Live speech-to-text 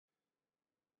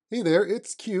Hey there,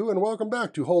 it's Q, and welcome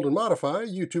back to Hold and Modify,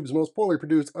 YouTube's most poorly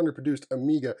produced, underproduced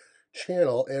Amiga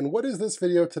channel. And what is this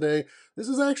video today? This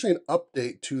is actually an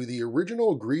update to the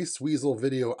original Grease Weasel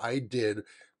video I did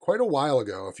quite a while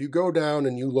ago. If you go down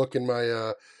and you look in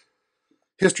my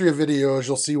history of videos,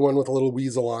 you'll see one with a little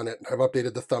weasel on it. I've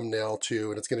updated the thumbnail too,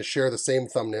 and it's going to share the same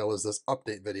thumbnail as this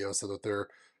update video so that they're,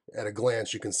 at a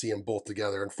glance, you can see them both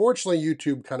together. Unfortunately,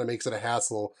 YouTube kind of makes it a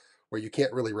hassle where you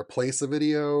can't really replace a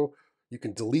video. You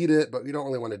can delete it, but we don't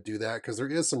really want to do that because there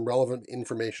is some relevant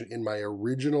information in my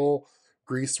original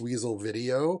Grease Weasel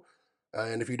video.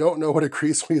 And if you don't know what a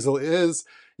Grease Weasel is,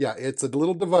 yeah, it's a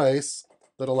little device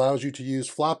that allows you to use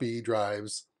floppy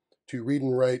drives to read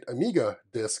and write Amiga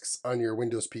disks on your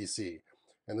Windows PC.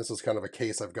 And this is kind of a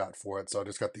case I've got for it, so I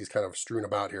just got these kind of strewn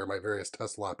about here, my various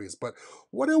test floppies. But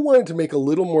what I wanted to make a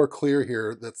little more clear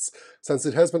here, that's since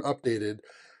it has been updated,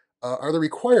 are the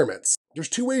requirements. There's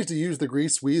two ways to use the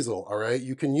Grease Weasel, all right?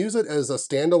 You can use it as a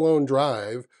standalone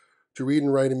drive to read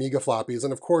and write Amiga floppies,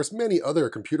 and of course, many other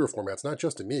computer formats, not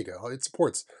just Amiga. It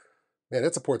supports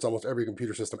almost every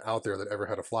computer system out there that ever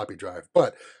had a floppy drive,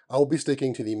 but I'll be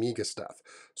sticking to the Amiga stuff.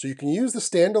 So you can use the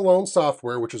standalone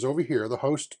software, which is over here, the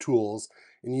host tools,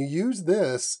 and you use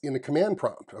this in a command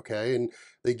prompt, okay? And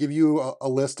they give you a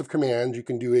list of commands. You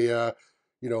can do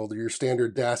your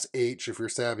standard -H if you're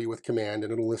savvy with command,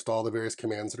 and it'll list all the various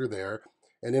commands that are there.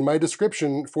 And in my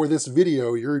description for this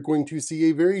video, you're going to see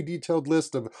a very detailed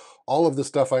list of all of the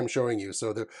stuff I'm showing you.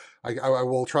 So I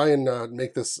will try and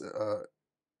make this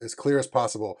as clear as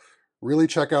possible. Really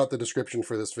check out the description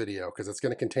for this video because it's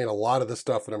going to contain a lot of the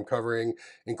stuff that I'm covering,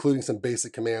 including some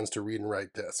basic commands to read and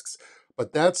write disks.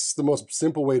 But that's the most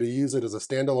simple way to use it as a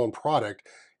standalone product.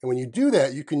 And when you do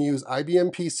that, you can use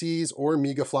IBMPCs or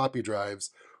Amiga floppy drives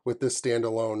with this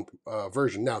standalone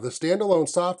version. Now, the standalone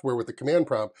software with the command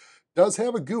prompt does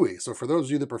have a GUI. So for those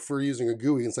of you that prefer using a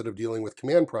GUI instead of dealing with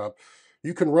command prompt,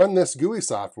 you can run this GUI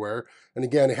software. And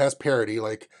again, it has parity,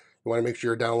 like you want to make sure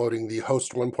you're downloading the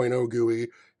host 1.0 GUI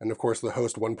and of course the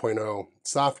host 1.0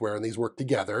 software, and these work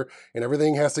together, and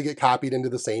everything has to get copied into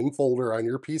the same folder on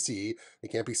your PC.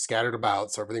 It can't be scattered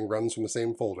about, so everything runs from the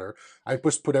same folder. I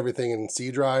just put everything in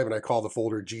C drive and I call the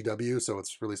folder GW, so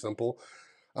it's really simple.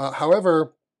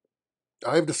 However,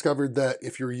 I've discovered that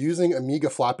if you're using Amiga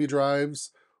floppy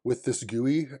drives with this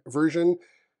GUI version,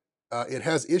 it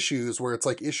has issues where it's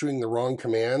like issuing the wrong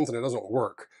commands and it doesn't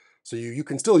work. So you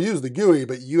can still use the GUI,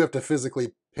 but you have to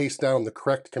physically paste down the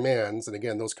correct commands. And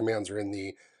again, those commands are in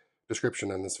the description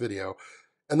in this video.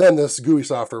 And then this GUI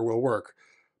software will work.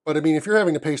 But I mean, if you're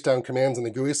having to paste down commands in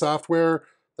the GUI software,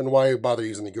 then why bother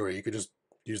using the GUI? You could just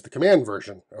use the command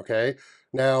version, okay?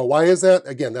 Now, why is that?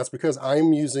 Again, that's because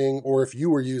I'm using, or if you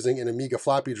were using an Amiga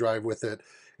floppy drive with it,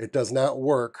 it does not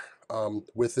work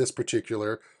with this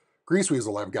particular Grease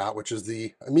Weasel I've got, which is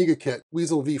the Amiga Kit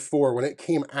Weasel V4. When it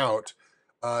came out,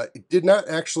 it did not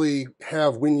actually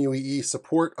have WinUEE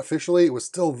support officially. It was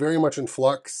still very much in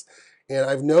flux. And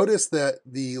I've noticed that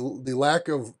the lack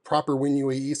of proper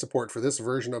WinUEE support for this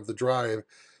version of the drive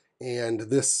and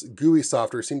this GUI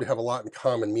software seem to have a lot in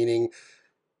common, meaning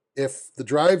if the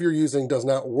drive you're using does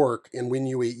not work in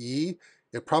WinUEE,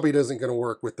 it probably isn't going to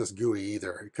work with this GUI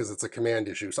either because it's a command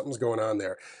issue. Something's going on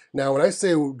there. Now, when I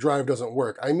say drive doesn't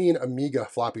work, I mean Amiga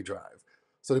floppy drive.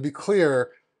 So to be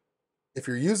clear, if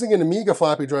you're using an Amiga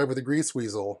floppy drive with a Grease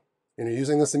Weasel and you're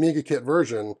using this Amiga Kit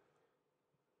version,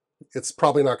 it's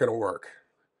probably not going to work.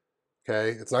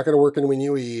 Okay, it's not going to work in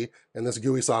WinUEE, and this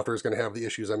GUI software is going to have the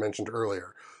issues I mentioned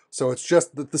earlier. So it's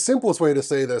just the simplest way to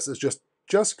say this is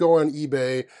just go on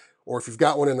eBay, or if you've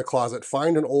got one in the closet,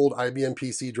 find an old IBM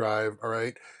PC drive, all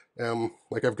right?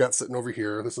 Like I've got sitting over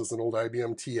here. This is an old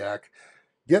IBM TIAC.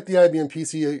 Get the IBM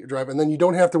PC drive, and then you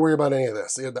don't have to worry about any of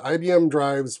this. The IBM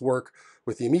drives work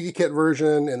with the Amiga Kit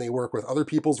version, and they work with other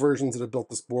people's versions that have built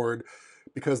this board,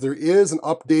 because there is an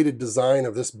updated design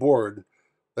of this board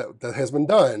that has been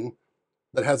done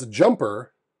that has a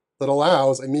jumper that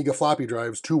allows Amiga floppy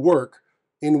drives to work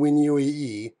in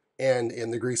WinUEE and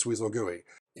in the Grease Weasel GUI.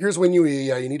 Here's WinUEE.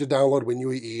 Yeah, you need to download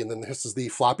WinUEE, and then this is the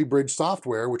Floppy Bridge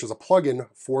software, which is a plugin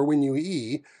for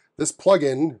WinUEE. This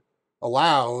plugin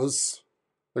allows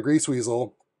the Grease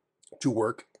Weasel to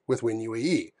work with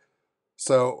WinUEE.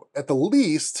 So at the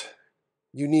least,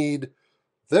 you need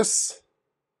this,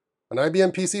 an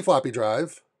IBM PC floppy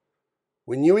drive,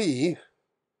 WinUEE,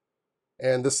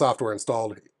 and this software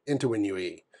installed into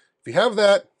WinUEE. If you have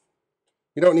that,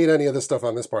 you don't need any of this stuff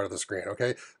on this part of the screen,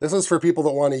 okay? This is for people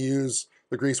that want to use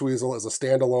the Grease Weasel as a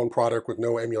standalone product with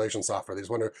no emulation software. They just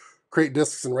want to create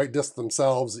disks and write disks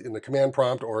themselves in the command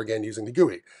prompt, or again, using the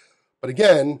GUI. But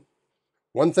again,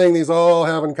 one thing these all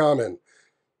have in common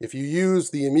If you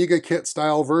use the Amiga Kit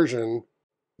style version,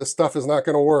 this stuff is not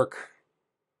going to work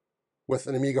with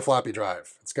an Amiga floppy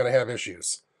drive. It's going to have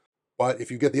issues. But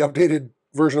if you get the updated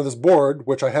version of this board,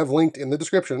 which I have linked in the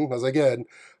description, as again,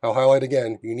 I'll highlight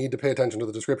again, you need to pay attention to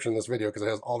the description of this video because it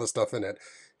has all this stuff in it.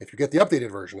 If you get the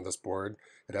updated version of this board,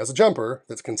 it has a jumper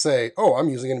that can say, oh, I'm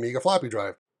using an Amiga floppy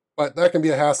drive. But that can be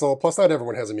a hassle, plus not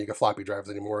everyone has Amiga floppy drives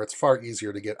anymore. It's far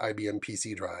easier to get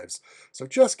IBMPC drives. So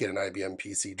just get an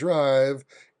IBMPC drive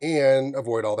and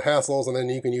avoid all the hassles, and then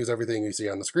you can use everything you see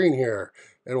on the screen here.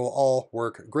 It will all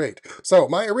work great. So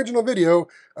my original video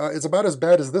is about as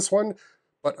bad as this one,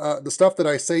 but the stuff that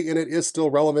I say in it is still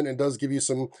relevant and does give you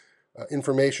some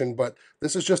information, but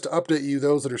this is just to update you,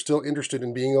 those that are still interested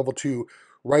in being able to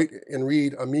write and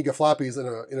read Amiga floppies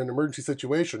in an emergency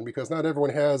situation, because not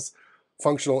everyone has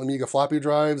functional Amiga floppy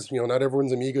drives. You know, not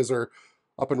everyone's Amigas are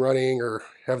up and running or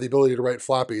have the ability to write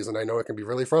floppies, and I know it can be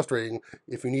really frustrating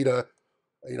if you need a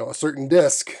certain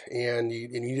disk and you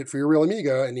need it for your real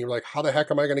Amiga, and you're like, how the heck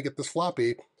am I going to get this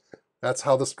floppy? That's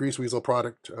how this Grease Weasel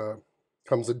product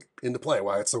comes into play,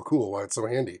 why it's so cool, why it's so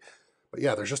handy. But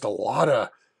yeah, there's just a lot of,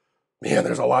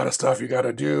 there's a lot of stuff you got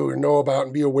to do and know about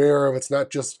and be aware of. It's not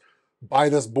just buy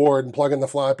this board and plug in the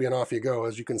floppy and off you go.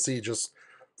 As you can see, just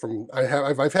from,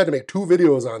 I've had to make 2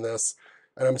 videos on this,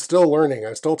 and I'm still learning.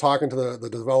 I'm still talking to the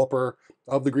developer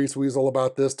of the Grease Weasel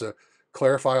about this to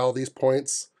clarify all these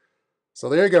points. So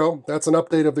there you go. That's an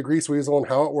update of the Grease Weasel and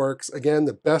how it works. Again,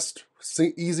 the best,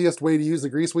 easiest way to use the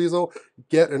Grease Weasel,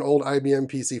 get an old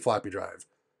IBM PC floppy drive,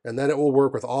 and then it will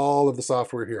work with all of the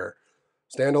software here.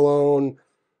 Standalone,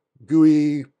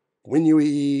 GUI,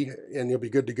 WinUE, and you'll be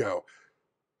good to go.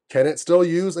 Can it still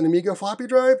use an Amiga floppy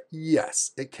drive?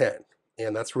 Yes, it can.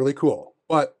 And that's really cool.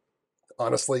 But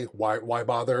honestly, why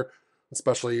bother?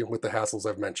 Especially with the hassles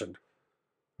I've mentioned.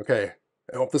 Okay,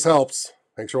 I hope this helps.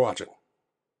 Thanks for watching.